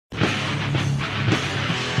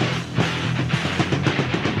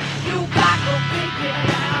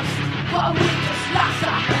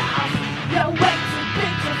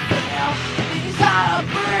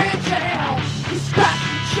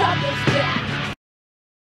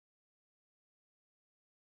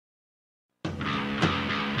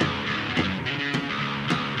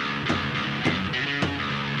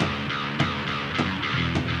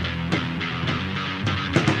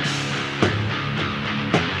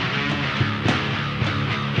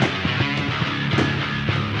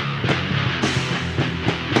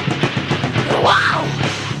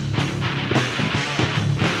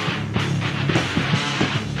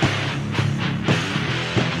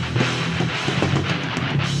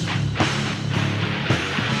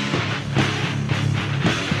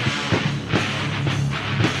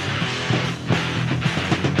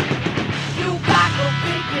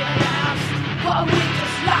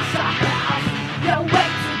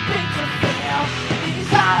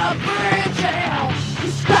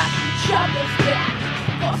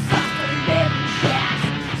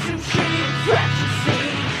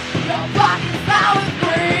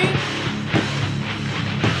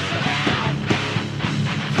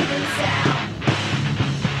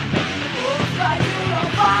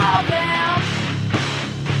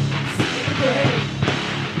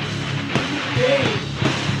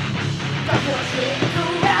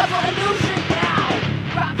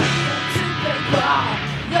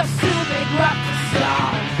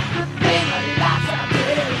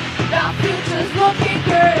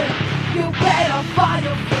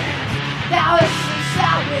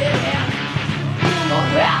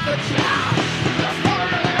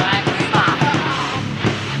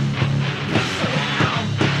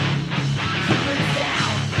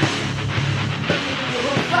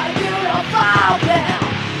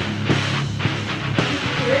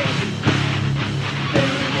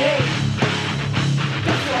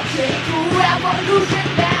Revolution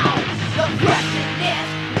now. The question is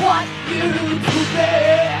what you do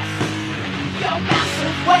best. Your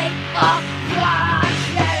massive wake up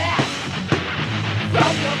conscious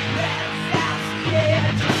from your friends that's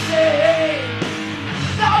scared to say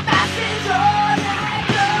the message on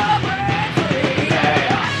integrity.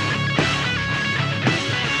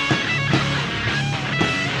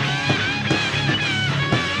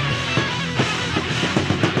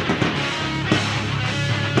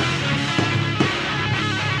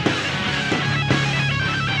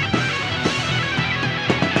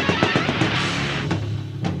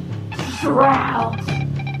 Surround,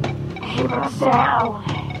 even a sound,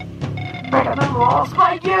 making the rules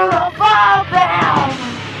for you to fall down.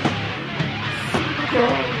 See the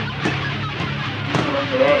game, you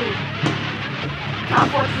and me,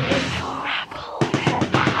 unfortunately, grapple and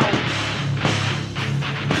out.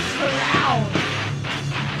 Surround,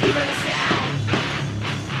 even a sound,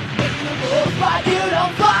 making the rules for you to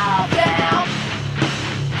fall down.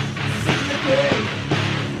 See the game,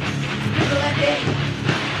 you and me.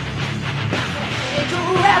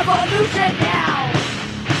 Revolution now.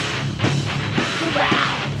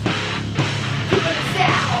 Surround, keeping it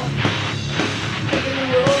sound, making the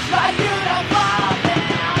rules for you to fall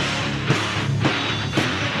down.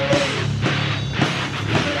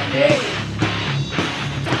 Keeping it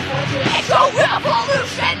time for your actual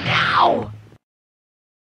revolution now.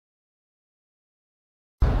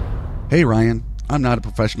 Hey Ryan, I'm not a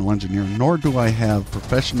professional engineer, nor do I have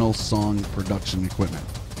professional song production equipment.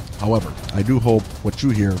 However, I do hope what you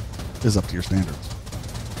hear is up to your standards.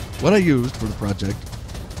 What I used for the project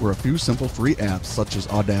were a few simple free apps such as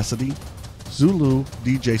Audacity, Zulu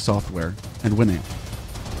DJ software, and Winamp.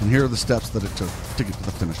 And here are the steps that it took to get to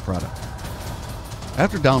the finished product.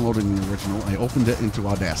 After downloading the original, I opened it into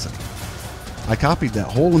Audacity. I copied that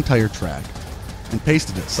whole entire track and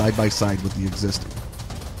pasted it side by side with the existing.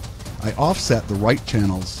 I offset the right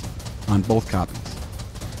channels on both copies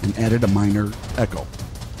and added a minor echo.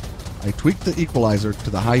 I tweaked the equalizer to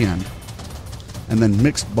the high end and then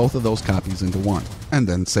mixed both of those copies into one and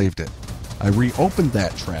then saved it. I reopened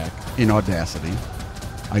that track in Audacity.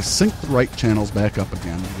 I synced the right channels back up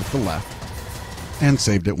again with the left and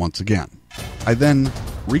saved it once again. I then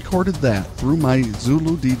recorded that through my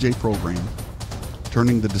Zulu DJ program,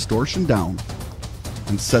 turning the distortion down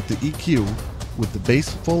and set the EQ with the bass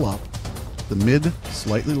full up, the mid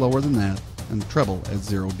slightly lower than that, and the treble at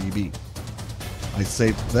 0 dB. I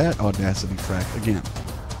saved that Audacity track again.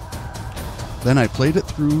 Then I played it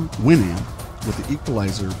through Winamp with the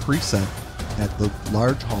equalizer preset at the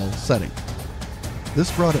large hall setting.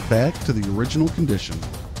 This brought it back to the original condition,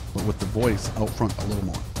 but with the voice out front a little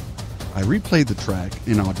more. I replayed the track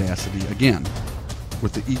in Audacity again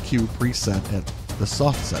with the EQ preset at the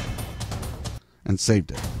soft setting and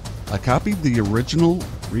saved it. I copied the original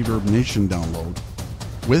Reverb Nation download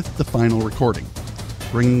with the final recording,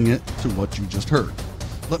 bringing it to what you just heard.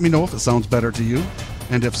 Let me know if it sounds better to you,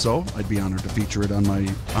 and if so, I'd be honored to feature it on my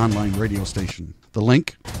online radio station. The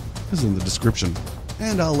link is in the description,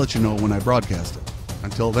 and I'll let you know when I broadcast it.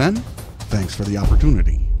 Until then, thanks for the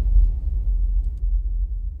opportunity.